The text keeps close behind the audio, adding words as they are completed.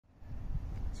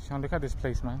Zeeshan, look at this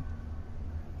place, man.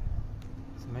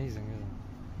 It's amazing, isn't it?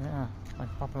 Yeah, like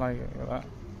proper like that.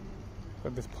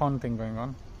 Got this pond thing going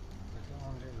on. There's your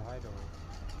own little hideaway.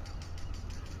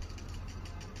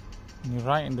 And you're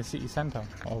right in the city centre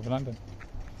of London.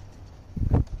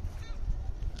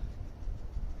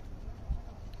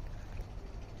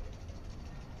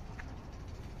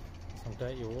 Some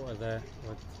dirty water there.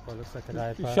 What looks like a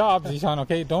diaper. Shut up, Zeeshan,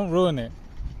 okay? Don't ruin it.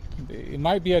 It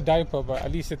might be a diaper, but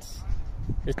at least it's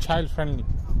child friendly.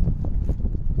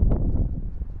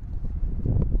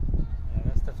 Yeah,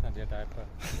 that's definitely a diaper.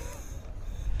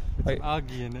 With some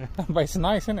algae in it. But it's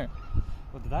nice, isn't it?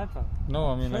 What, the diaper? No,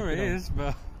 I mean, Sure, like, it is,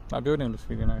 but that building looks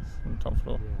really nice on the top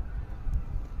floor. yeah.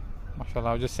 Mashallah,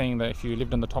 I was just saying that if you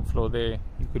lived on the top floor there,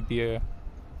 you could be a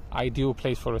ideal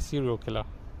place for a serial killer.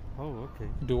 Oh, okay.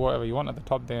 Do whatever you want at the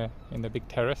top there in the big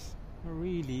terrace. Well,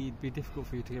 really, it'd be difficult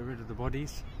for you to get rid of the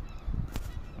bodies.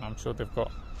 I'm sure they've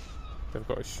got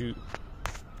a chute.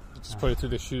 You just put it through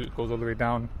the chute, it goes all the way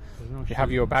down. There's no You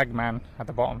have your bag man at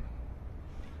the bottom.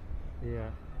 Yeah.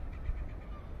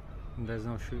 And there's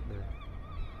no chute there.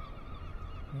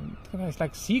 It's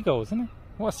like seagulls, isn't it?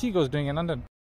 What are seagulls doing in London?